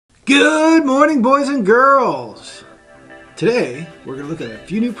Good morning, boys and girls. Today, we're going to look at a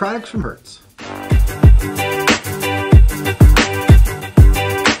few new products from Hertz.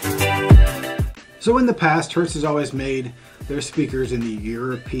 So in the past, Hertz has always made their speakers in the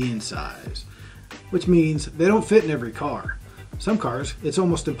European size, which means they don't fit in every car. Some cars, it's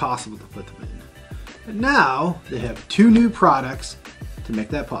almost impossible to put them in. But now, they have two new products to make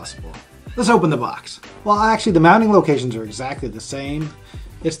that possible. Let's open the box. Well, actually, the mounting locations are exactly the same.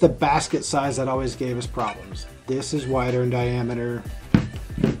 It's the basket size that always gave us problems. This is wider in diameter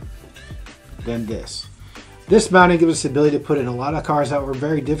than this. This mounting gives us the ability to put in a lot of cars that were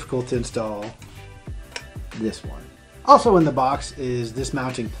very difficult to install. This one. Also in the box is this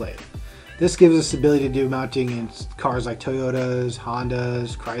mounting plate. This gives us the ability to do mounting in cars like Toyotas,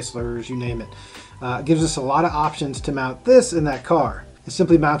 Hondas, Chryslers, you name it. It gives us a lot of options to mount this in that car. It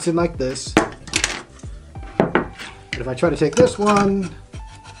simply mounts in like this. But if I try to take this one,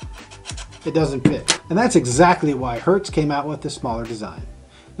 it doesn't fit. And that's exactly why Hertz came out with this smaller design.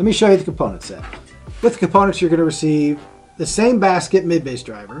 Let me show you the component set. With the components, you're going to receive the same basket mid-bass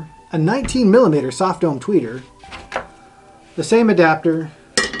driver, a 19mm soft dome tweeter, the same adapter,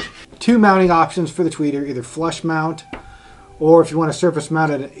 two mounting options for the tweeter, either flush mount or if you want to surface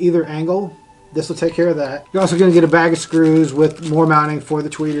mount it at either angle, this will take care of that. You're also going to get a bag of screws with more mounting for the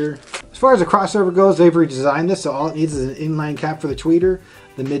tweeter. As far as the crossover goes, they've redesigned this, so all it needs is an inline cap for the tweeter.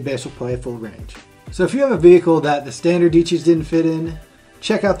 The mid-bass will play at full range. So if you have a vehicle that the standard DTs didn't fit in,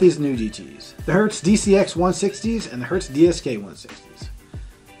 check out these new DTs. The Hertz DCX160s and the Hertz DSK160s.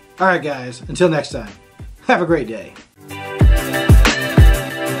 Alright guys, until next time, have a great day.